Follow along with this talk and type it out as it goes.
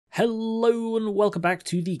Hello and welcome back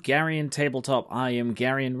to the Garion Tabletop. I am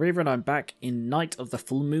Garion River and I'm back in Night of the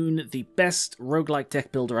Full Moon, the best roguelike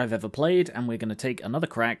deck builder I've ever played, and we're going to take another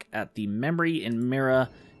crack at the Memory in Mirror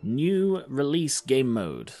new release game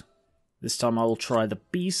mode. This time I will try the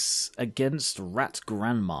Beasts against Rat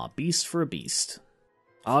Grandma. Beast for a beast.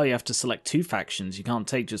 Oh, you have to select two factions, you can't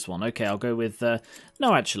take just one. Okay, I'll go with...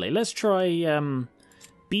 No, actually, let's try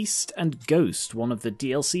Beast and Ghost, one of the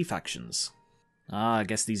DLC factions. Ah, I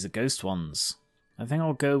guess these are ghost ones. I think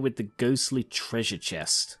I'll go with the ghostly treasure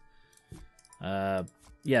chest.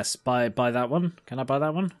 Yes, buy that one. Can I buy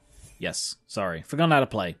that one? Yes. Sorry, forgotten how to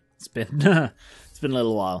play. It's been it's been a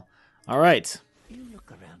little while. All right. You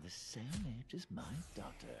look around the same age as my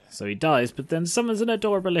daughter. So he dies, but then summons an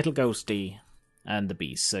adorable little ghosty. And the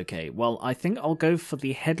beasts. Okay, well, I think I'll go for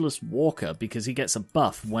the Headless Walker because he gets a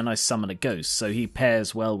buff when I summon a ghost, so he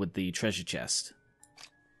pairs well with the treasure chest.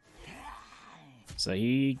 So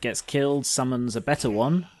he gets killed, summons a better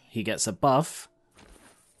one. He gets a buff.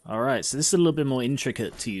 Alright, so this is a little bit more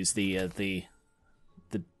intricate to use the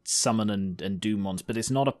summon and doom ones, but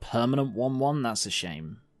it's not a permanent 1-1, that's a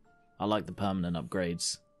shame. I like the permanent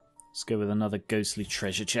upgrades. Let's go with another ghostly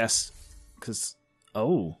treasure chest. Because,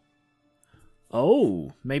 oh,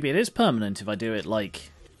 maybe it is permanent if I do it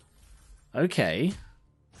like... Okay.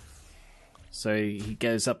 So he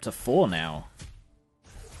goes up to 4 now.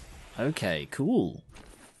 Okay, cool.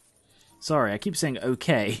 Sorry, I keep saying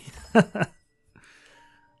okay.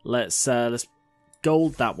 Let's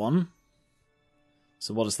gold that one.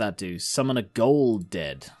 So what does that do? Summon a gold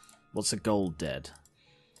dead. What's a gold dead?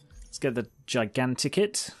 Let's get the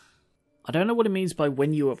Giganticate. I don't know what it means by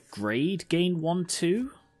when you upgrade, gain 1/2.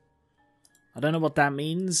 I don't know what that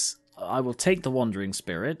means. I will take the Wandering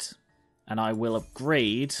Spirit, and I will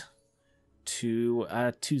upgrade to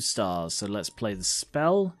 2 stars. So let's play the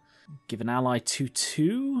spell. Give an ally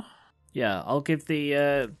 2/2. Yeah, I'll give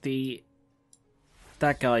that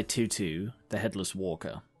guy 2/2, the Headless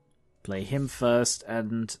Walker. Play him first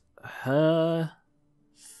and her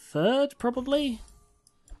third, probably?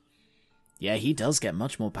 Yeah, he does get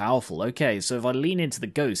much more powerful. Okay, so if I lean into the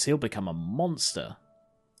ghost, he'll become a monster.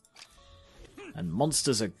 And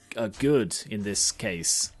monsters are good in this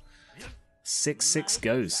case. 6/6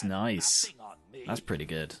 ghost, nice. That's pretty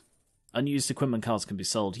good. Unused equipment cards can be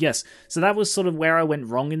sold. Yes, so that was sort of where I went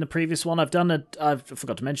wrong in the previous one. I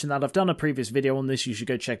forgot to mention that. I've done a previous video on this. You should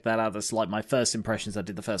go check that out. That's like my first impressions. I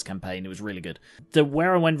did the first campaign. It was really good.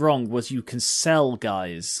 Where I went wrong was you can sell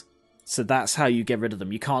guys. So that's how you get rid of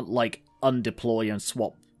them. You can't, like, undeploy and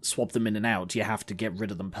swap them in and out. You have to get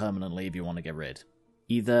rid of them permanently if you want to get rid.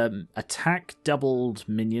 Either attack doubled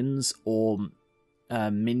minions or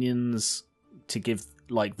minions to give,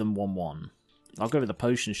 like, them 1/1. I'll go with the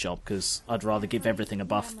potion shop, because I'd rather give everything a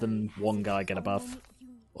buff than one guy get a buff.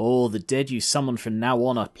 Oh, the dead you summon from now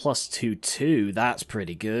on are +2/2. That's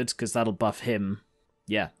pretty good, because that'll buff him.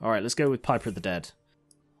 Yeah, alright, let's go with Piper of the Dead.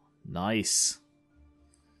 Nice.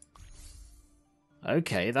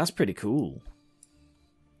 Okay, that's pretty cool.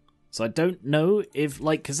 So I don't know if,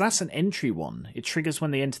 like, because that's an entry one. It triggers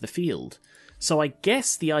when they enter the field. So I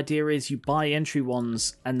guess the idea is you buy entry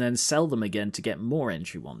ones and then sell them again to get more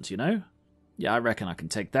entry ones, you know? Yeah, I reckon I can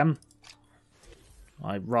take them.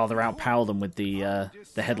 I'd rather outpower them with the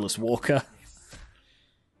Headless Walker.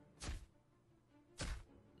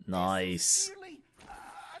 Nice.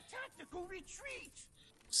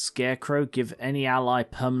 Scarecrow, give any ally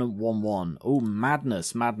permanent 1/1. Oh,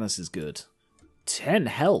 Madness. Madness is good. 10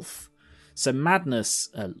 health. So Madness,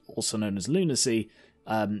 also known as Lunacy,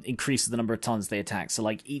 increases the number of times they attack. So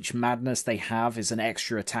like each Madness they have is an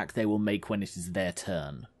extra attack they will make when it is their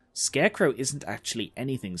turn. Scarecrow isn't actually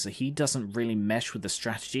anything, so he doesn't really mesh with the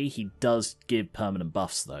strategy. He does give permanent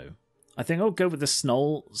buffs, though. I think I'll go with the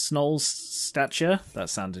Snoll's stature. That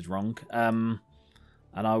sounded wrong. And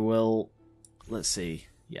I will... Let's see.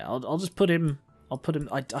 Yeah, I'll just put him... I'll put him...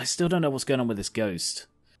 I still don't know what's going on with this ghost.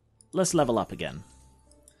 Let's level up again.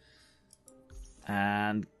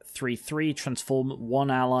 And 3/3, transform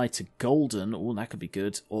one ally to golden. Oh, that could be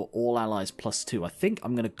good. Or all allies +2. I think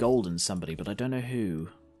I'm going to golden somebody, but I don't know who.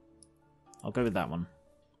 I'll go with that one.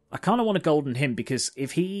 I kind of want to golden him because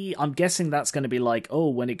if he... I'm guessing that's going to be like, oh,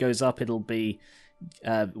 when it goes up, it'll be...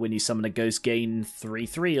 when you summon a ghost, gain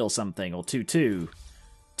 3/3 or something, or 2/2.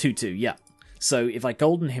 2/2, yeah. So if I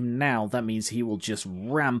golden him now, that means he will just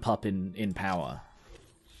ramp up in power.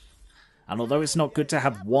 And although it's not good to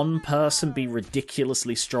have one person be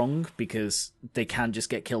ridiculously strong because they can just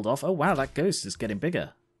get killed off... Oh, wow, that ghost is getting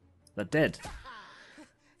bigger. They're dead.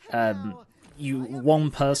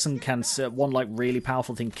 One person can... One, like, really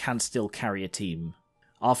powerful thing can still carry a team.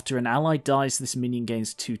 After an ally dies, this minion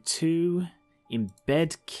gains 2/2.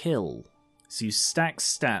 Embed kill. So you stack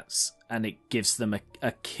stats and it gives them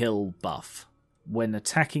a kill buff. When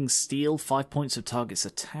attacking steal, 5 points of target's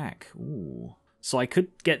attack. Ooh. So I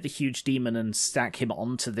could get the huge demon and stack him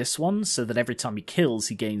onto this one so that every time he kills,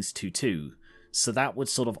 he gains 2/2. So that would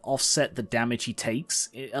sort of offset the damage he takes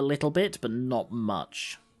a little bit, but not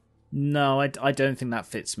much. No, I don't think that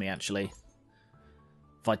fits me, actually.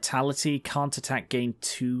 Vitality, can't attack, gain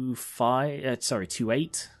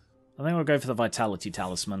 2/8. I think I'll go for the Vitality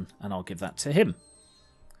Talisman, and I'll give that to him.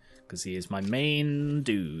 Because he is my main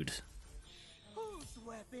dude. Whose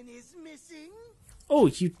weapon is missing? Oh,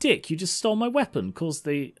 you dick, you just stole my weapon. Caused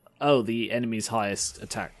the enemy's highest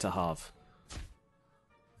attack to halve.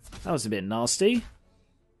 That was a bit nasty.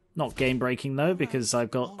 Not game-breaking, though, because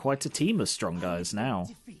I've got quite a team of strong guys now.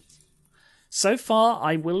 So far,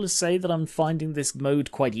 I will say that I'm finding this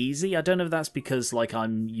mode quite easy. I don't know if that's because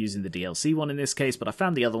I'm using the DLC one in this case, but I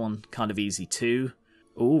found the other one kind of easy too.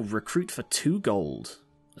 Oh, recruit for 2 gold.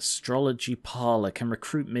 Astrology Parlor can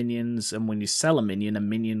recruit minions, and when you sell a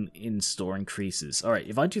minion in-store increases. Alright,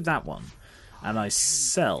 if I do that one, and I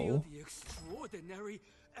sell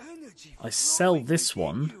this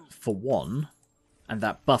one for 1, and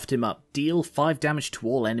that buffed him up. Deal 5 damage to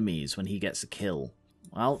all enemies when he gets a kill.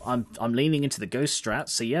 Well, I'm leaning into the ghost strat,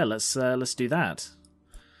 so yeah, let's do that.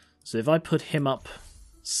 So if I put him up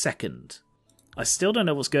second, I still don't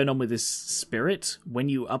know what's going on with his spirit. When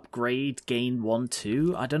you upgrade, gain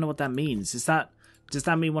 1/2. I don't know what that means. Does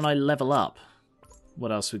that mean when I level up?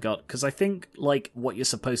 What else we got? Because I think what you're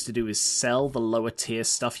supposed to do is sell the lower tier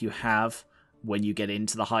stuff you have when you get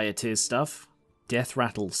into the higher tier stuff. Death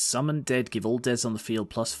Rattle, summon dead, give all deads on the field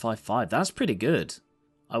plus 5/5. That's pretty good.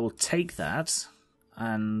 I will take that.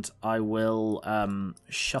 And I will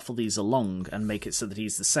shuffle these along and make it so that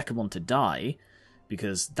he's the second one to die,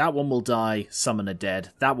 because that one will die, summon a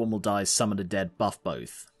dead, that one will die, summon a dead, buff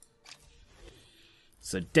both.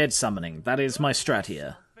 So dead summoning, that is my strat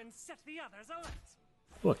here.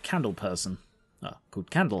 Oh, a candle person. Oh, called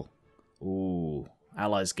Candle. Ooh,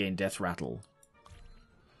 allies gain Death Rattle.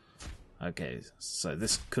 Okay, so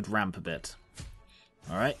this could ramp a bit.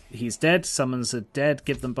 Alright, he's dead, summons a dead,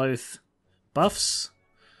 give them both buffs.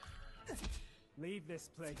 Leave this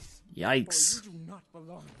place. Yikes. You do not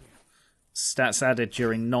belong here. Stats added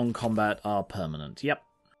during non-combat are permanent. Yep.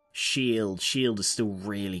 Shield. Shield is still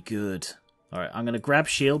really good. Alright, I'm going to grab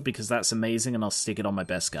shield because that's amazing and I'll stick it on my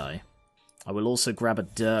best guy. I will also grab a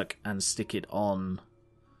dirk and stick it on...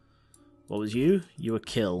 What was you? You were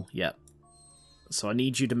kill. Yep. So I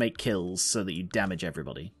need you to make kills so that you damage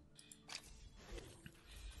everybody.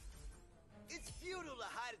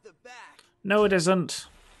 No, it isn't.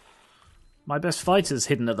 My best fighter's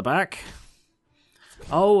hidden at the back.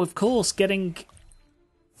 Oh, of course,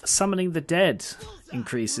 summoning the dead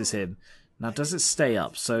increases him. Now, does it stay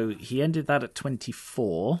up? So he ended that at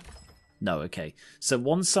 24. No, okay. So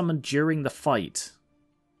one summoned during the fight.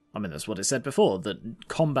 I mean, that's what it said before, that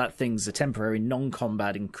combat things are temporary,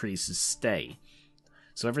 non-combat increases stay.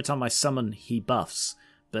 So every time I summon, he buffs.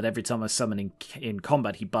 But every time I summon in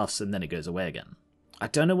combat, he buffs, and then it goes away again. I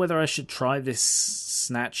don't know whether I should try this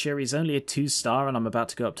Snatcher. He's only a 2-star and I'm about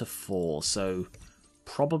to go up to 4, so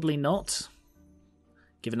probably not.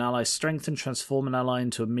 Give an ally strength and transform an ally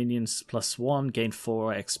into a minion +1, gain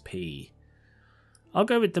 4 XP. I'll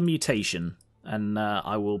go with the mutation, and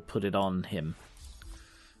I will put it on him.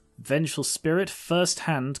 Vengeful Spirit, first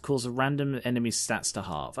hand, cause a random enemy's stats to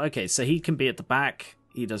halve. Okay, so he can be at the back,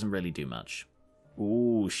 he doesn't really do much.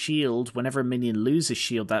 Ooh, shield. Whenever a minion loses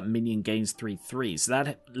shield, that minion gains 3/3. So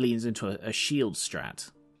that leans into a shield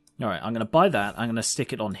strat. Alright, I'm going to buy that. I'm going to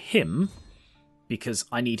stick it on him, because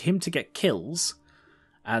I need him to get kills,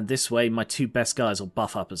 and this way my 2 best guys will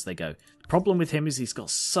buff up as they go. The problem with him is he's got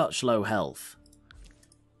such low health.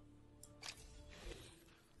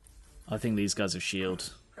 I think these guys have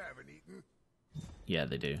shield. Yeah,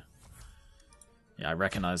 they do. Yeah, I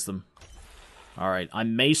recognize them. Alright, I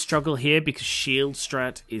may struggle here because shield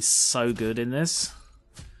strat is so good in this.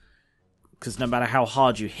 Because no matter how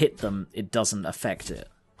hard you hit them, it doesn't affect it.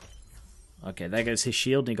 Okay, there goes his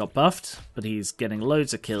shield and he got buffed, but he's getting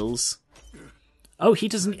loads of kills. Oh, he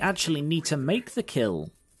doesn't actually need to make the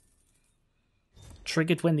kill.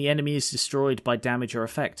 Triggered when the enemy is destroyed by damage or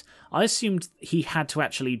effect. I assumed he had to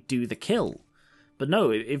actually do the kill. But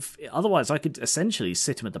no, otherwise I could essentially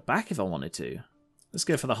sit him at the back if I wanted to. Let's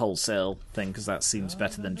go for the wholesale thing, because that seems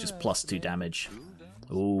better than just +2 damage.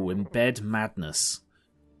 Ooh, Embed Madness.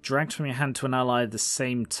 Dragged from your hand to an ally the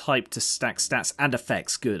same type to stack stats and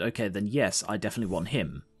effects. Good, okay, then yes, I definitely want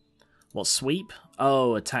him. What, sweep?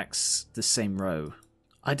 Oh, attacks the same row.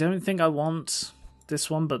 I don't think I want this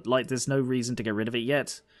one, but like, there's no reason to get rid of it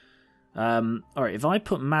yet. Alright, if I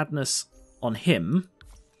put Madness on him,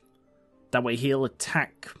 that way he'll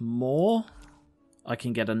attack more. I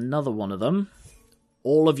can get another one of them.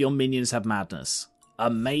 All of your minions have Madness.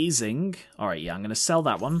 Amazing. Alright, yeah, I'm going to sell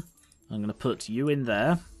that one. I'm going to put you in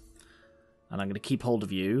there. And I'm going to keep hold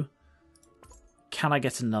of you. Can I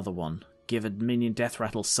get another one? Give a minion Death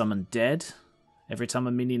Rattle summon dead. Every time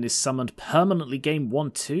a minion is summoned, permanently gain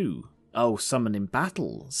 1/2. Oh, summon in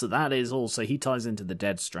battle. So that is also, he ties into the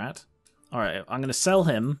dead strat. Alright, I'm going to sell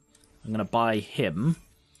him. I'm going to buy him.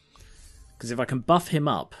 Because if I can buff him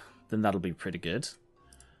up, then that'll be pretty good.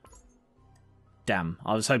 Damn,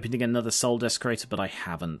 I was hoping to get another Soul Desecrator, but I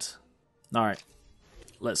haven't. Alright,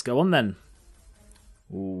 let's go on then.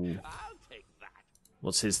 Ooh.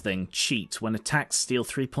 What's his thing? Cheat. When attacked, steal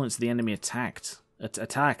 3 points of the enemy attacked.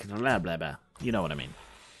 Attack, blah blah blah. You know what I mean.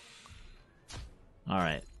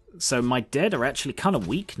 Alright, so my dead are actually kind of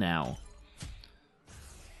weak now.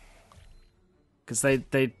 Because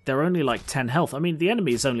they're only like 10 health. I mean, the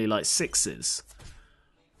enemy is only like 6s.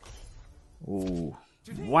 Ooh.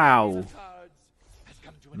 Wow.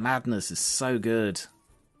 Madness is so good.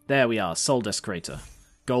 There we are, Soul Desecrator.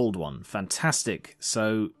 Gold one. Fantastic.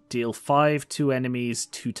 So, deal 5 to enemies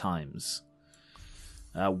 2 times.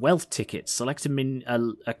 Wealth ticket. Select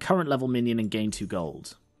a current level minion and gain 2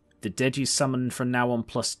 gold. The dead you summon from now on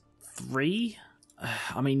 +3?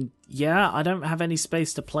 I mean, yeah, I don't have any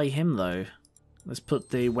space to play him though. Let's put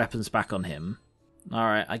the weapons back on him.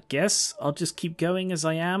 Alright, I guess I'll just keep going as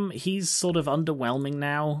I am. He's sort of underwhelming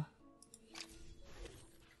now.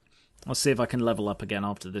 I'll see if I can level up again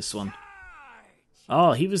after this one.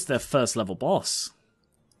 Oh, he was their first level boss.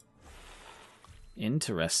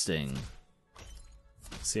 Interesting.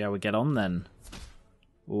 See how we get on then.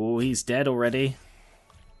 Oh, he's dead already.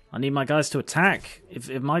 I need my guys to attack. If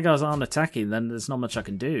my guys aren't attacking, then there's not much I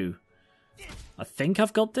can do. I think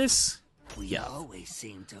I've got this. We always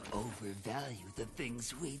seem to overvalue the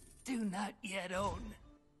things we do not yet own.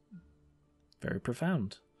 Very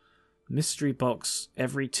profound. Mystery box.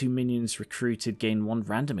 Every 2 minions recruited gain 1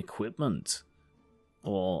 random equipment.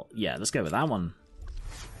 Or, yeah, let's go with that one.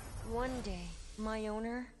 One day, my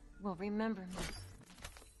owner will remember me.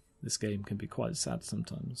 This game can be quite sad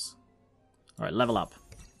sometimes. Alright, level up.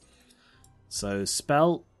 So,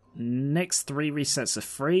 spell. Next 3 resets are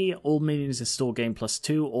free. All minions in store gain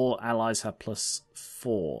 +2, or allies have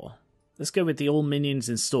 +4. Let's go with the all minions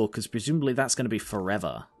in store, because presumably that's going to be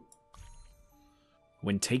forever.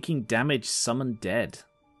 When taking damage, summon dead.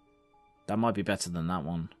 That might be better than that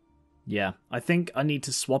one. Yeah, I think I need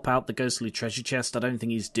to swap out the ghostly treasure chest. I don't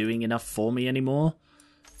think he's doing enough for me anymore.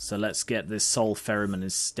 So let's get this soul ferryman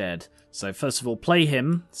instead. So first of all, play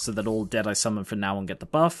him, so that all dead I summon from now on get the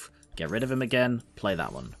buff. Get rid of him again, play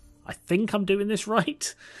that one. I think I'm doing this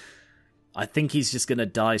right. I think he's just going to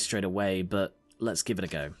die straight away, but let's give it a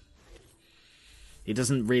go. He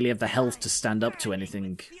doesn't really have the health to stand up to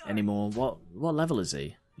anything anymore. What level is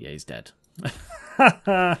he? Yeah, he's dead.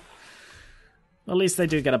 Well, at least they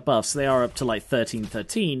do get a buff, so they are up to like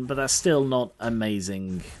 13, but that's still not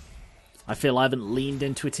amazing. I feel I haven't leaned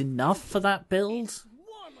into it enough for that build.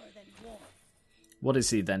 What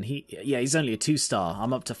is he then? Yeah, he's only a 2-star.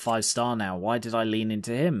 I'm up to 5-star now. Why did I lean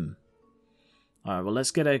into him? Alright, well,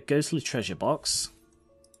 let's get a ghostly treasure box.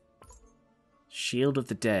 Shield of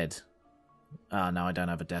the Dead. Ah, no, I don't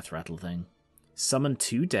have a death rattle thing. Summon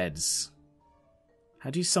 2 deads.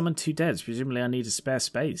 How do you summon 2 deads? Presumably I need a spare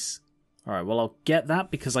space. Alright, well, I'll get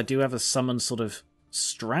that because I do have a summon sort of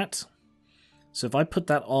strat. So if I put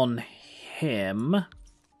that on him...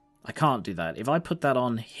 I can't do that. If I put that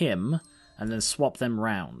on him... and then swap them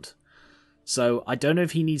round. So I don't know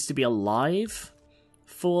if he needs to be alive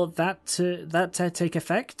for that to take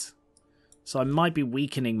effect. So I might be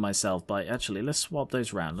weakening myself by... Actually, let's swap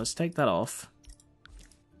those round. Let's take that off.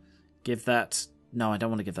 Give that... No, I don't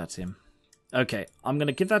want to give that to him. Okay, I'm going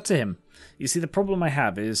to give that to him. You see, the problem I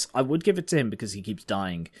have is I would give it to him because he keeps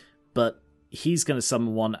dying. But he's going to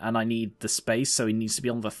summon one and I need the space, so he needs to be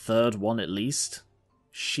on the 3rd one at least.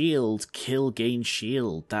 Shield, kill, gain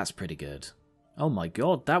shield. That's pretty good. Oh my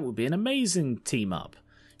god, that would be an amazing team up.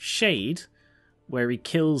 Shade, where he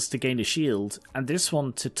kills to gain a shield, and this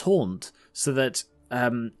one to taunt, so that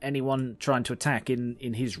anyone trying to attack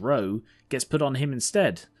in his row gets put on him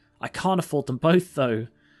instead. I can't afford them both though.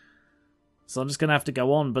 So I'm just going to have to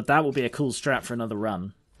go on, but that will be a cool strat for another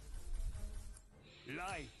run.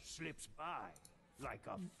 Life slips by. Like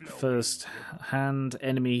a First hand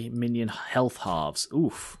enemy minion health halves.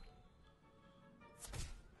 Oof.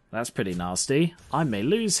 That's pretty nasty. I may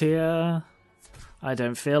lose here. I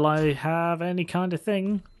don't feel I have any kind of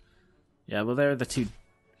thing. Yeah, well, there are the two.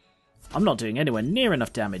 I'm not doing anywhere near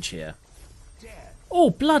enough damage here. Oh,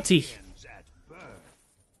 bloody!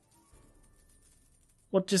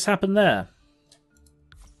 What just happened there?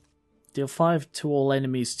 Deal 5 to all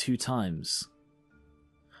enemies 2 times.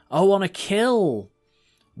 Oh, on a kill!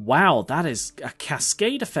 Wow, that is a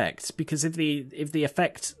cascade effect, because if the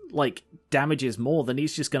effect, like, damages more, then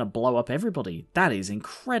he's just going to blow up everybody. That is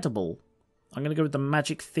incredible. I'm going to go with the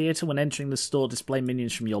Magic Theatre. When entering the store, display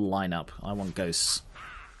minions from your lineup. I want ghosts.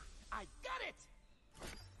 I got it.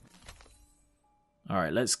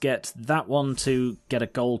 Alright, let's get that one to get a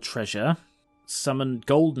gold treasure. Summon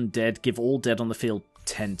Golden Dead, give all dead on the field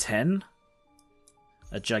 10/10.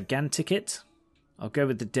 A Giganticate. I'll go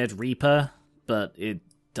with the Dead Reaper, but it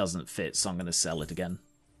doesn't fit, so I'm going to sell it again.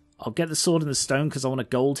 I'll get the Sword in the Stone because I want to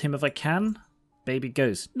gold him if I can. Baby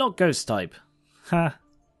Ghost. Not Ghost type. Ha.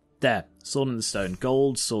 There. Sword in the Stone.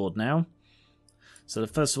 Gold sword now. So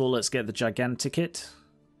first of all, let's get the Giganticate.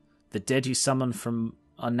 The dead you summon from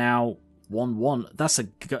are now 1/1. That's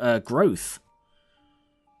a growth.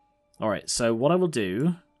 Alright, so what I will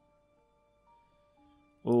do...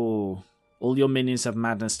 Oh, all your minions have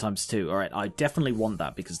madness ×2. Alright, I definitely want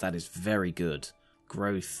that because that is very good.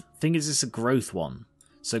 Growth. Thing is, it's a growth one.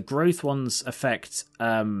 So growth ones affect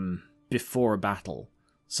before a battle.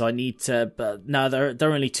 So I need to... But no, there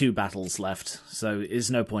are only 2 battles left. So there's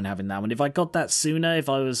no point having that one. If I got that sooner, if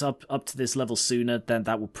I was up to this level sooner, then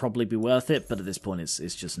that would probably be worth it. But at this point,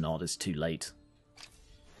 it's just not. It's too late.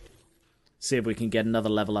 See if we can get another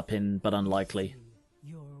level up in, but unlikely.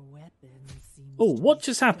 Oh, what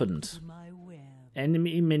just happened?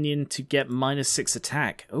 Enemy minion to get -6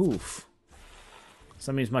 attack. Oof.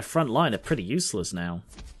 So that means my front line are pretty useless now.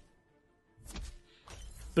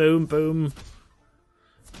 Boom, boom.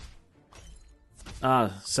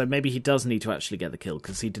 Ah, so maybe he does need to actually get the kill,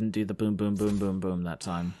 because he didn't do the boom, boom, boom, boom, boom that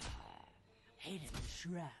time.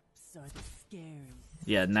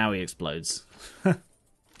 Yeah, now he explodes.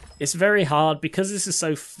 It's very hard, because this is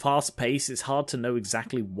so fast-paced, it's hard to know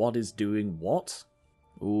exactly what is doing what.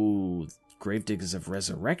 Ooh, Gravediggers of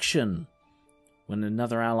Resurrection. When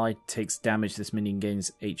another ally takes damage, this minion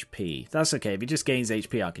gains HP. That's okay, if he just gains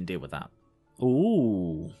HP, I can deal with that.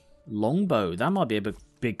 Ooh, Longbow. That might be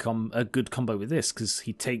a good combo with this, because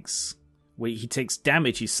he takes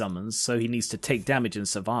damage he summons, so he needs to take damage and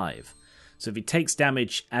survive. So if he takes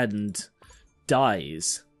damage and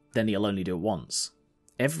dies, then he'll only do it once.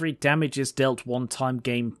 Every damage is dealt 1 time,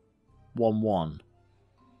 gain 1/1.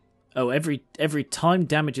 Oh, every time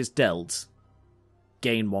damage is dealt,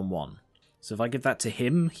 gain 1/1. So if I give that to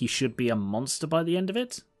him, he should be a monster by the end of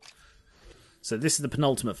it. So this is the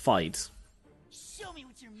penultimate fight. Show me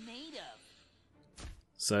what you're made of.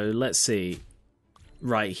 So let's see.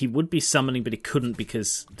 Right, he would be summoning, but he couldn't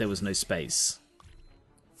because there was no space.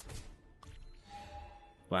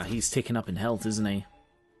 Wow, he's ticking up in health, isn't he?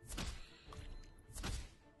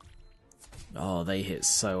 Oh, they hit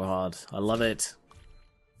so hard. I love it.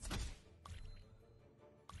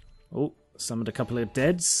 Oh, summoned a couple of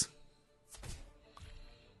deads.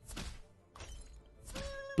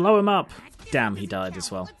 Blow him up! Damn, he died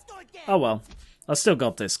as well. Oh well. I still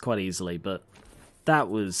got this quite easily, but that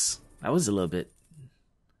was a little bit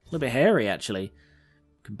hairy, actually.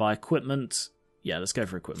 Can buy equipment. Yeah, let's go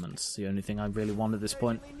for equipment. It's the only thing I really want at this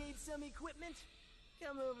point.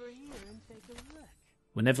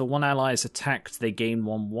 Whenever one ally is attacked, they gain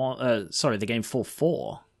 1/1. They gain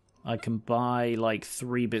 4/4. I can buy like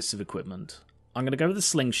 3 bits of equipment. I'm going to go with the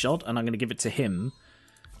slingshot, and I'm going to give it to him,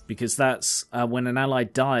 because that's when an ally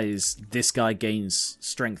dies, this guy gains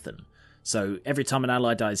strengthen. So every time an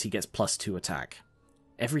ally dies, he gets +2 attack.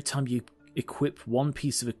 Every time you equip 1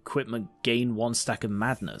 piece of equipment, gain 1 stack of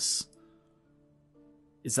madness.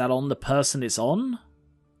 Is that on the person it's on?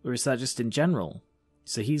 Or is that just in general?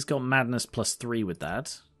 So he's got madness +3 with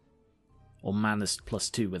that. Or madness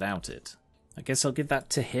 +2 without it. I guess I'll give that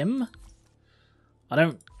to him? I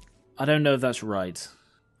don't know if that's right.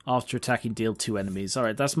 After attacking, deal 2 enemies.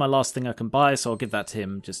 Alright, that's my last thing I can buy, so I'll give that to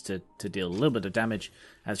him just to deal a little bit of damage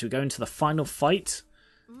as we go into the final fight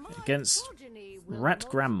against Rat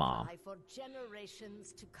Grandma.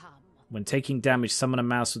 When taking damage, summon a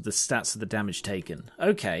mouse with the stats of the damage taken.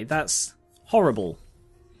 Okay, that's horrible.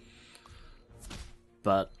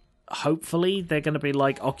 But hopefully they're going to be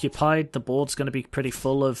like occupied. The board's going to be pretty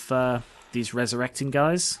full of these resurrecting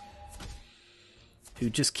guys. Who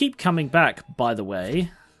just keep coming back, by the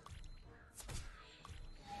way.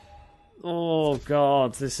 Oh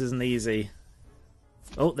god, this isn't easy.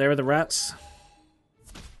 Oh, there are the rats.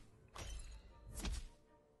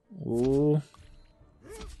 Ooh.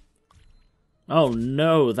 Oh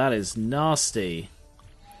no, that is nasty.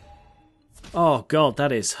 Oh god,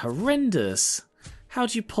 that is horrendous. How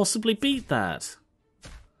do you possibly beat that?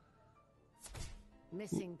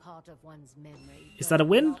 Missing part of one's memory. Is that a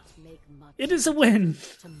win? It is a win!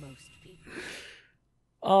 To most people.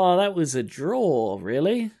 Oh, that was a draw,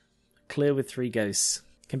 really? Clear with 3 ghosts.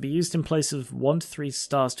 Can be used in place of 1 to 3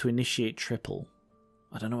 stars to initiate triple.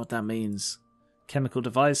 I don't know what that means. Chemical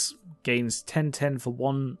device gains 10/10 for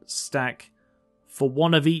 1 stack for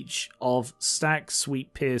 1 of each of stack,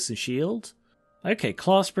 sweep, pierce, and shield. Okay,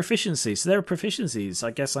 class proficiency. So there are proficiencies.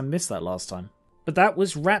 I guess I missed that last time. But that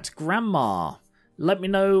was Rat Grandma. Let me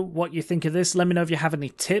know what you think of this. Let me know if you have any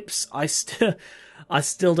tips. I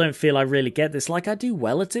still don't feel I really get this. Like, I do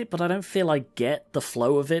well at it, but I don't feel I get the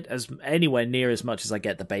flow of it as anywhere near as much as I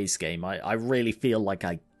get the base game. I really feel like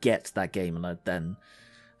I get that game, and then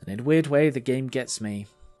in a weird way, the game gets me.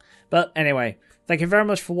 But anyway, thank you very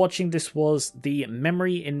much for watching. This was the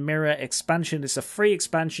Memory in Mirror expansion. It's a free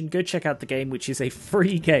expansion. Go check out the game, which is a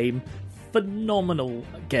free game. Phenomenal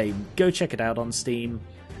game. Go check it out on Steam.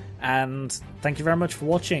 And thank you very much for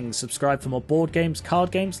watching. Subscribe for more board games,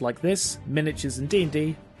 card games like this, miniatures and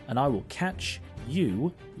D&D, and I will catch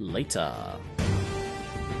you later.